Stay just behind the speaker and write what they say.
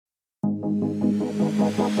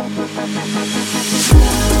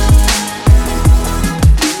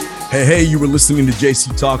Hey, you were listening to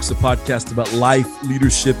JC Talks, a podcast about life,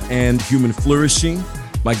 leadership, and human flourishing.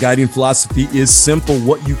 My guiding philosophy is simple.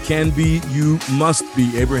 What you can be, you must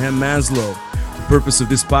be. Abraham Maslow. The purpose of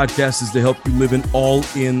this podcast is to help you live an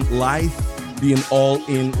all-in life, be an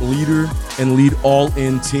all-in leader, and lead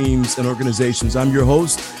all-in teams and organizations. I'm your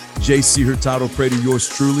host, JC Hurtado Prater, yours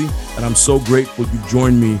truly, and I'm so grateful you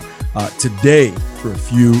joined me today for a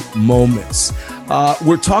few moments.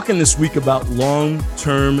 We're talking this week about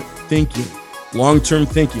long-term thinking. Long-term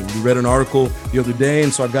thinking. We read an article the other day,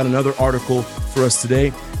 and so I've got another article for us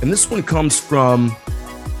today. And this one comes from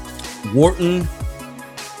Wharton,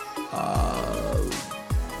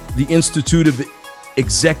 the Institute of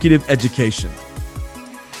Executive Education.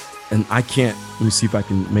 And let me see if I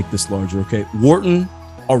can make this larger, okay? Wharton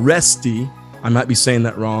Arresti, I might be saying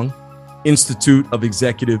that wrong, Institute of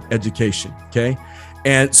Executive Education, okay?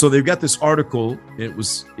 And so they've got this article.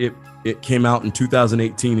 It came out in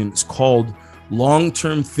 2018, and it's called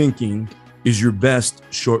Long-Term Thinking is Your Best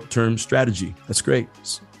Short-Term Strategy. That's great.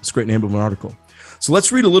 It's a great name of an article. So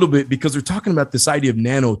let's read a little bit because they're talking about this idea of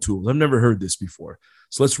nano tools. I've never heard this before.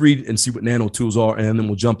 So let's read and see what nano tools are, and then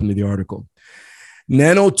we'll jump into the article.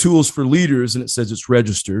 Nano tools for leaders, and it says it's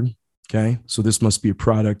registered. Okay, so this must be a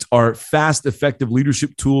product, are fast, effective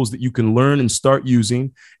leadership tools that you can learn and start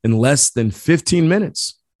using in less than 15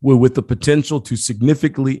 minutes with the potential to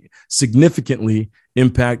significantly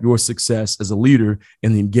impact your success as a leader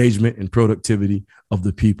and the engagement and productivity of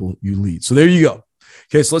the people you lead. So there you go.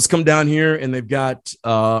 Okay, so let's come down here, and they've got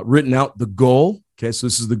written out the goal. Okay, so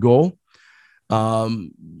this is the goal.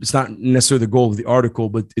 It's not necessarily the goal of the article,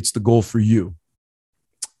 but it's the goal for you.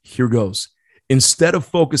 Here goes. Instead of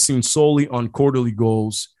focusing solely on quarterly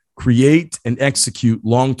goals, create and execute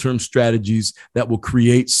long-term strategies that will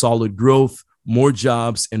create solid growth, more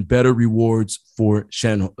jobs, and better rewards for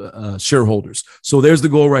shareholders. So there's the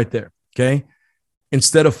goal right there, okay?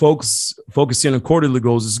 Instead of focusing on quarterly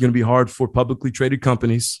goals, this is going to be hard for publicly traded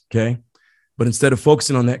companies, okay? But instead of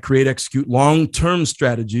focusing on that, create, execute long-term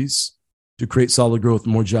strategies to create solid growth,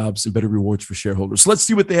 more jobs, and better rewards for shareholders. So let's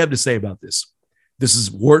see what they have to say about this. This is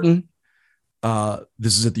Wharton.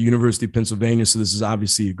 This is at the University of Pennsylvania, so this is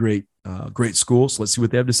obviously a great school. So let's see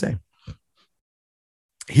what they have to say.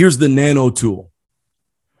 Here's the nano tool.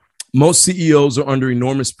 Most CEOs are under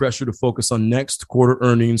enormous pressure to focus on next quarter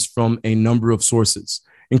earnings from a number of sources,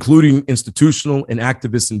 including institutional and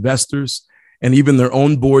activist investors, and even their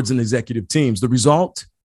own boards and executive teams. The result?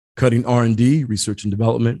 Cutting R&D, research and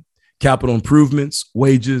development, capital improvements,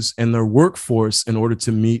 wages, and their workforce in order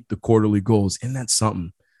to meet the quarterly goals. Isn't that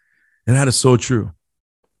something? And that is so true.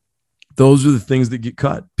 Those are the things that get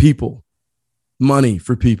cut. People, money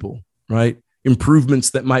for people, right? Improvements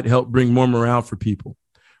that might help bring more morale for people.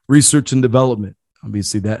 Research and development.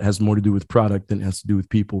 Obviously, that has more to do with product than it has to do with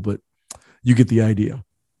people, but you get the idea.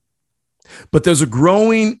 But there's a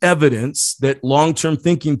growing evidence that long-term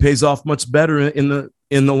thinking pays off much better in the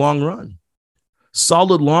long run.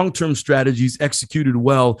 Solid long-term strategies executed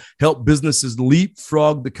well help businesses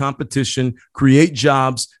leapfrog the competition, create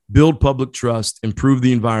jobs, build public trust, improve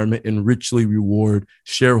the environment, and richly reward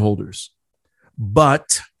shareholders.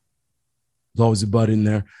 But, there's always a but in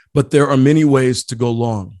there, but there are many ways to go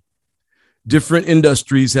long. Different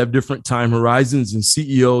industries have different time horizons, and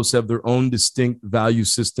CEOs have their own distinct value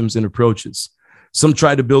systems and approaches. Some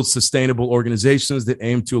try to build sustainable organizations that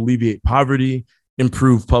aim to alleviate poverty,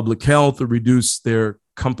 improve public health, or reduce their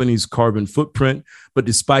company's carbon footprint. But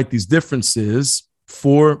despite these differences,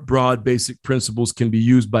 4 broad basic principles can be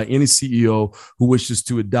used by any CEO who wishes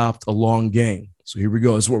to adopt a long game. So here we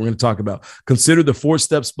go. This is what we're going to talk about. Consider the 4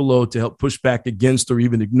 steps below to help push back against or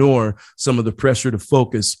even ignore some of the pressure to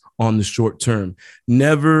focus on the short term.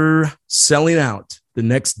 Never selling out the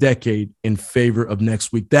next decade in favor of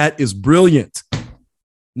next week. That is brilliant.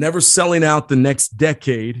 Never selling out the next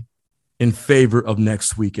decade in favor of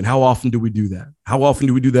next week. And how often do we do that? How often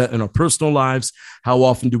do we do that in our personal lives? How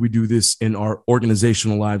often do we do this in our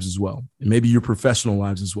organizational lives as well? And maybe your professional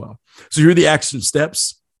lives as well. So here are the action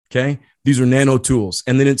steps, okay? These are nano tools.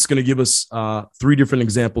 And then it's going to give us 3 different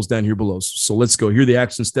examples down here below. So let's go. Here are the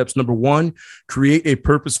action steps. Number 1, create a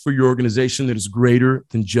purpose for your organization that is greater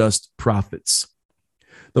than just profits.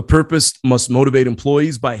 The purpose must motivate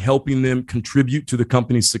employees by helping them contribute to the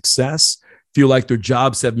company's success. feel like their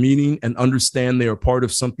jobs have meaning, and understand they are part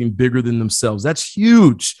of something bigger than themselves. That's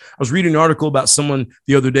huge. I was reading an article about someone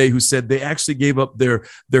the other day who said they actually gave up their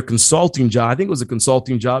consulting job. I think it was a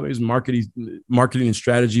consulting job. It was marketing and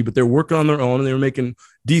strategy, but they're working on their own and they were making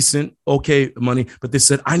decent, okay money. But they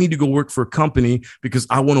said, I need to go work for a company because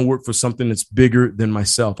I want to work for something that's bigger than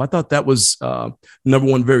myself. I thought that was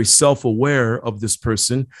number one, very self-aware of this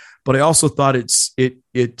person. But I also thought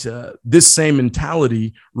this same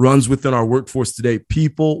mentality runs within our workforce today.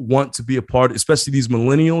 People want to be a part, especially these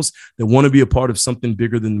millennials, that want to be a part of something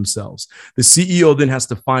bigger than themselves. The CEO then has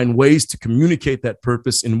to find ways to communicate that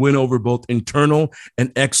purpose and win over both internal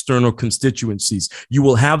and external constituencies. You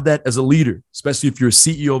will have that as a leader, especially if you're a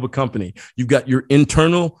CEO of a company. You've got your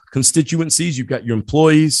internal constituencies, you've got your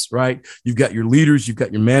employees, right? You've got your leaders, you've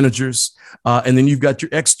got your managers, and then you've got your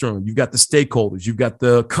external, you've got the stakeholders, you've got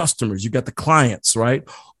the customers, you've got the clients, right?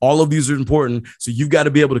 All of these are important. So you've got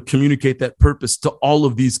to be able to communicate that purpose to all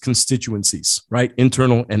of these constituencies, right?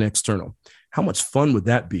 Internal and external. How much fun would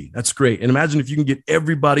that be? That's great. And imagine if you can get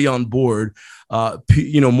everybody on board.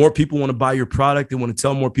 More people want to buy your product. They want to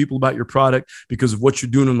tell more people about your product because of what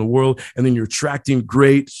you're doing in the world. And then you're attracting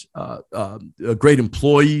great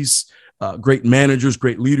employees, great managers,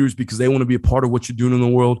 great leaders, because they want to be a part of what you're doing in the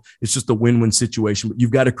world. It's just a win-win situation. But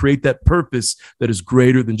you've got to create that purpose that is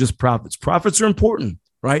greater than just profits. Profits are important,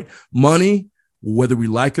 right? Money, whether we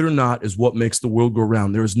like it or not, is what makes the world go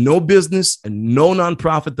round. There is no business and no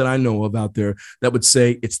nonprofit that I know of out there that would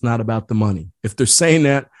say it's not about the money. If they're saying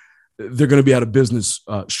that, they're going to be out of business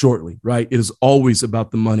shortly, right? It is always about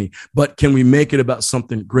the money, but can we make it about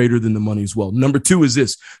something greater than the money as well? Number two is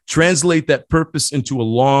this: translate that purpose into a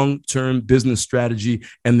long-term business strategy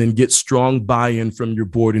and then get strong buy-in from your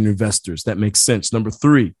board and investors. That makes sense. Number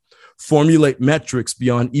three, formulate metrics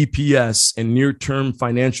beyond EPS and near-term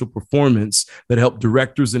financial performance that help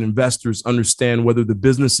directors and investors understand whether the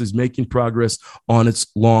business is making progress on its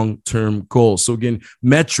long-term goals. So again,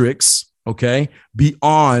 metrics, okay,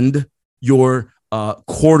 beyond your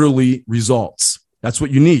quarterly results. That's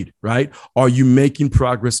what you need, right? Are you making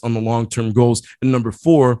progress on the long-term goals? And number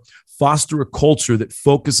four, foster a culture that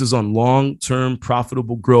focuses on long-term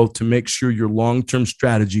profitable growth to make sure your long-term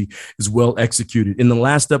strategy is well executed. In the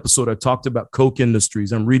last episode, I talked about Koch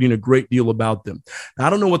Industries. I'm reading a great deal about them. Now,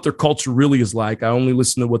 I don't know what their culture really is like. I only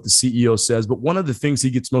listen to what the CEO says, but one of the things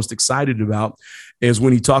he gets most excited about is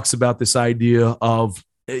when he talks about this idea of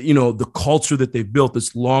the culture that they've built,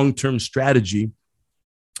 this long-term strategy.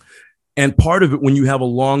 And part of it, when you have a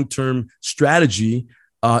long-term strategy,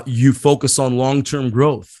 you focus on long-term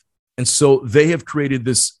growth. And so they have created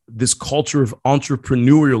this culture of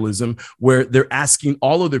entrepreneurialism where they're asking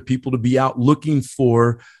all of their people to be out looking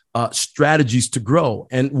for strategies to grow.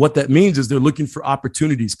 And what that means is they're looking for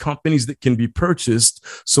opportunities, companies that can be purchased,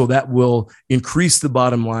 so that will increase the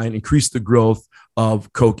bottom line, increase the growth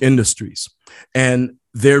of Koch Industries. And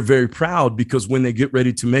they're very proud because when they get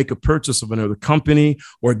ready to make a purchase of another company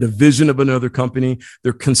or a division of another company,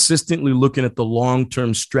 they're consistently looking at the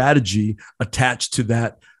long-term strategy attached to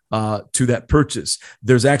that purchase.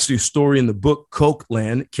 There's actually a story in the book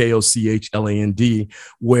Kochland, Kochland,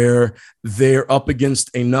 where they're up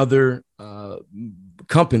against another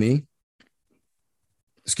company.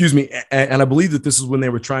 Excuse me. And I believe that this is when they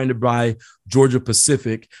were trying to buy Georgia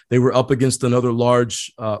Pacific. They were up against another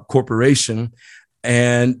large corporation.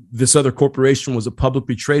 And this other corporation was a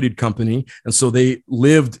publicly traded company. And so they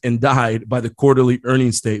lived and died by the quarterly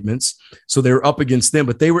earnings statements. So they were up against them,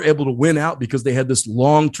 but they were able to win out because they had this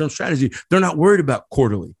long-term strategy. They're not worried about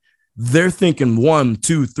quarterly. They're thinking 1,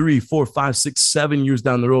 2, 3, 4, 5, 6, 7 years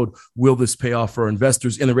down the road, will this pay off for our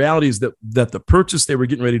investors? And the reality is that the purchase they were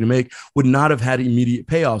getting ready to make would not have had immediate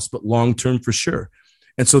payoffs, but long-term for sure.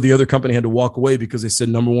 And so the other company had to walk away because they said,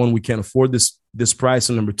 number one, we can't afford this price.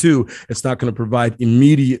 And number two, it's not going to provide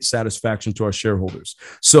immediate satisfaction to our shareholders.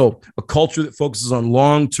 So a culture that focuses on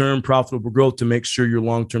long-term profitable growth to make sure your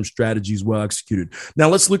long-term strategy is well executed. Now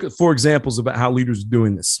let's look at 4 examples about how leaders are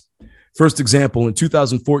doing this. First example, in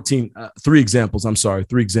 2014, 3 examples. In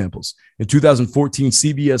 2014,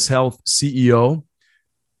 CVS Health CEO,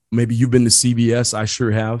 maybe you've been to CVS, I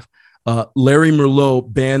sure have. Larry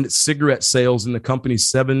Merlot banned cigarette sales in the company's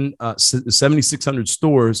 7,600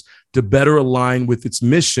 stores to better align with its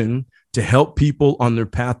mission to help people on their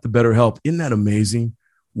path to better health. Isn't that amazing?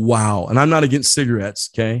 Wow. And I'm not against cigarettes,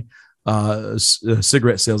 okay?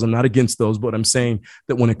 Cigarette sales. I'm not against those, but I'm saying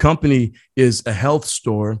that when a company is a health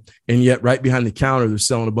store and yet right behind the counter, they're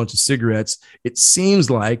selling a bunch of cigarettes, it seems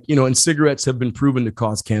like, and cigarettes have been proven to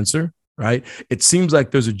cause cancer, right? It seems like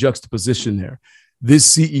there's a juxtaposition there.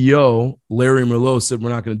 This CEO, Larry Merlot, said,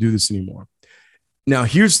 we're not going to do this anymore. Now,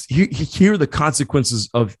 here are the consequences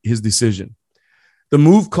of his decision. The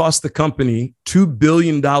move cost the company $2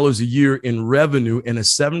 billion a year in revenue and a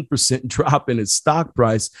 7% drop in its stock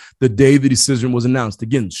price the day the decision was announced.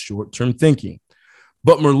 Again, short-term thinking.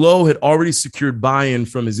 But Merlot had already secured buy-in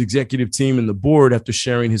from his executive team and the board after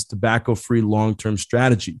sharing his tobacco-free long-term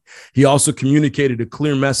strategy. He also communicated a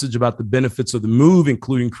clear message about the benefits of the move,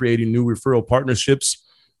 including creating new referral partnerships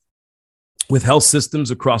with health systems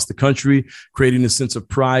across the country, creating a sense of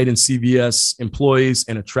pride in CVS employees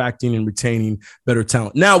and attracting and retaining better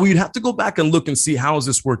talent. Now, we'd have to go back and look and see how has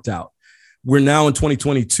this worked out. We're now in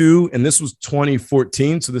 2022, and this was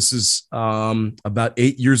 2014, so this is about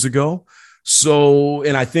 8 years ago. So,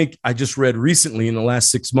 and I think I just read recently in the last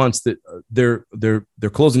 6 months that they're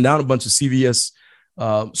closing down a bunch of CVS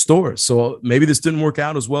stores. So maybe this didn't work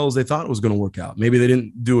out as well as they thought it was going to work out. Maybe they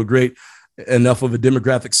didn't do a great enough of a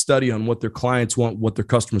demographic study on what their clients want, what their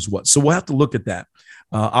customers want. So we'll have to look at that.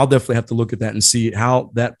 I'll definitely have to look at that and see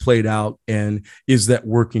how that played out and is that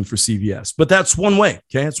working for CVS. But that's one way,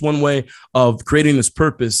 okay? It's one way of creating this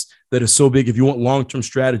purpose that is so big. If you want long-term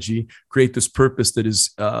strategy, create this purpose that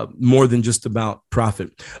is more than just about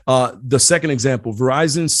profit. The second example,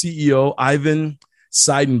 Verizon CEO Ivan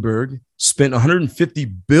Seidenberg spent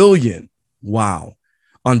 $150 billion, wow,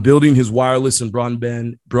 on building his wireless and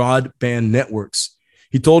broadband networks.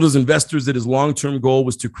 He told his investors that his long-term goal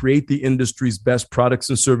was to create the industry's best products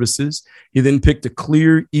and services. He then picked a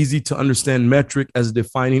clear, easy-to-understand metric as a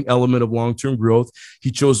defining element of long-term growth.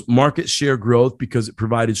 He chose market share growth because it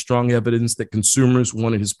provided strong evidence that consumers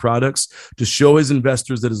wanted his products, to show his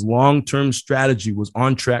investors that his long-term strategy was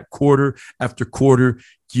on track quarter after quarter,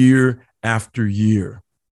 year after year.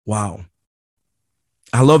 Wow.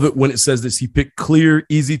 I love it when it says this. He picked clear,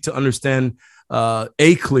 easy-to-understand,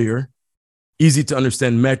 easy to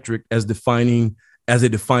understand metric as a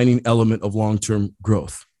defining element of long-term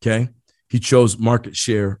growth. Okay. He chose market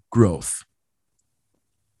share growth.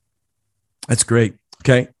 That's great.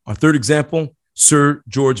 Okay. Our third example, Sir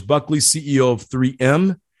George Buckley, CEO of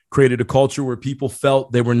 3M, created a culture where people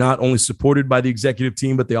felt they were not only supported by the executive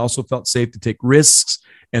team, but they also felt safe to take risks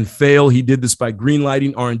and fail. He did this by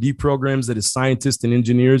greenlighting R&D programs that his scientists and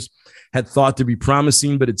engineers had thought to be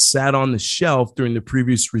promising, but had sat on the shelf during the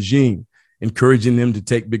previous regime, encouraging them to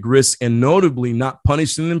take big risks and notably not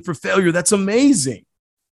punishing them for failure. That's amazing.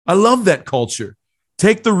 I love that culture.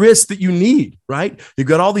 Take the risks that you need, right? You've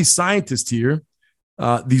got all these scientists here,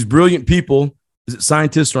 these brilliant people. Is it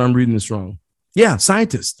scientists or I'm reading this wrong? Yeah,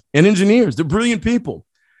 scientists and engineers. They're brilliant people.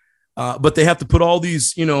 But they have to put all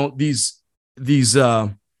these, these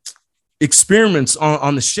experiments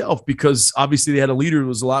on the shelf because obviously they had a leader who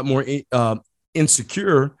was a lot more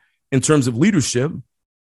insecure in terms of leadership.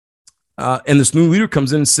 And this new leader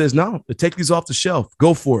comes in and says, no, take these off the shelf.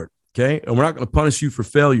 Go for it. Okay. And we're not going to punish you for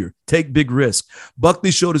failure. Take big risk. Buckley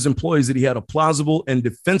showed his employees that he had a plausible and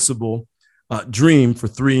defensible dream for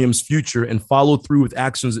 3M's future and followed through with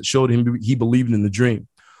actions that showed him he believed in the dream.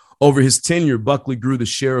 Over his tenure, Buckley grew the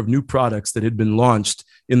share of new products that had been launched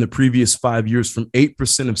in the previous 5 years from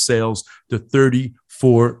 8% of sales to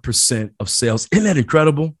 34% of sales. Isn't that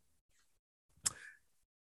incredible?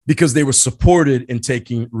 Because they were supported in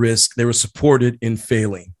taking risk. They were supported in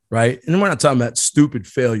failing, right? And we're not talking about stupid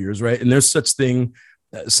failures, right? And there's such thing,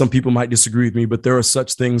 some people might disagree with me, but there are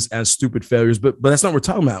such things as stupid failures, but that's not what we're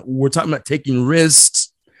talking about. We're talking about taking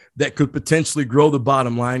risks that could potentially grow the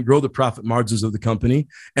bottom line, grow the profit margins of the company.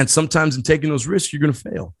 And sometimes in taking those risks, you're going to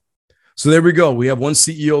fail. So there we go. We have one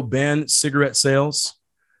CEO banned cigarette sales.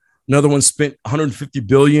 Another one spent $150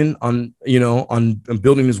 billion on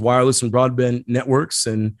building his wireless and broadband networks,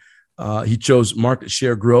 and he chose market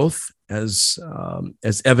share growth as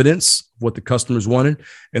evidence of what the customers wanted.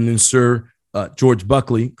 And then Sir George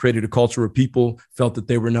Buckley created a culture where people felt that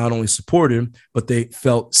they were not only supported, but they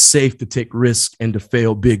felt safe to take risks and to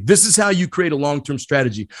fail big. This is how you create a long-term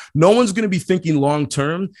strategy. No one's going to be thinking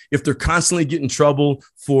long-term if they're constantly getting in trouble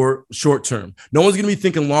for short-term. No one's going to be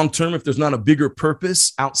thinking long-term if there's not a bigger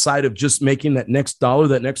purpose outside of just making that next dollar,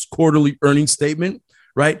 that next quarterly earnings statement,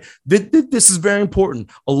 right? This is very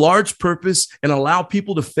important. A large purpose and allow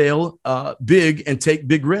people to fail big and take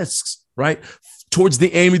big risks, right? Towards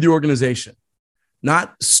the aim of the organization.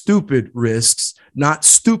 Not stupid risks, not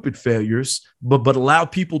stupid failures, but allow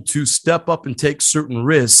people to step up and take certain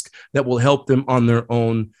risks that will help them on their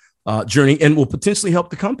own journey and will potentially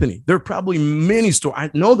help the company. There are probably many stories.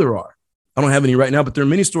 I know there are. I don't have any right now, but there are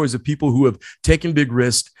many stories of people who have taken big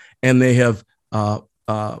risks and they have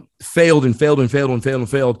failed,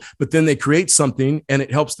 but then they create something and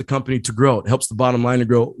it helps the company to grow. It helps the bottom line to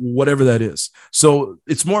grow, whatever that is. So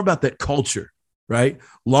it's more about that culture. right?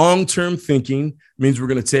 Long-term thinking means we're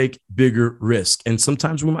going to take bigger risk. And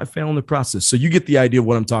sometimes we might fail in the process. So you get the idea of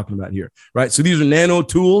what I'm talking about here, right? So these are nano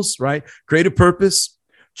tools, right? Create a purpose,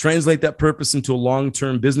 translate that purpose into a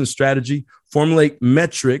long-term business strategy, formulate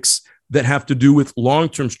metrics that have to do with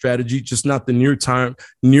long-term strategy, just not the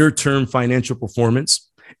near-term financial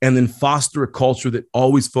performance, and then foster a culture that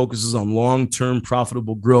always focuses on long-term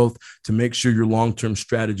profitable growth to make sure your long-term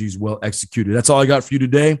strategy is well executed. That's all I got for you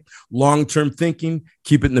today. Long-term thinking,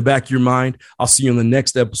 keep it in the back of your mind. I'll see you on the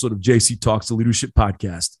next episode of JC Talks, the Leadership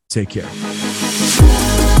Podcast. Take care.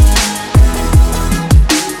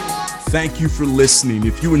 Thank you for listening.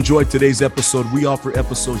 If you enjoyed today's episode, we offer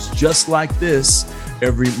episodes just like this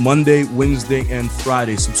every Monday, Wednesday, and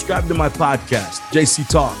Friday. Subscribe to my podcast, JC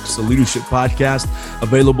Talks, the Leadership Podcast,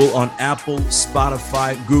 available on Apple,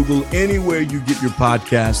 Spotify, Google, anywhere you get your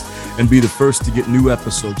podcast, and be the first to get new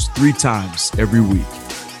episodes 3 times every week.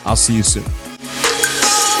 I'll see you soon.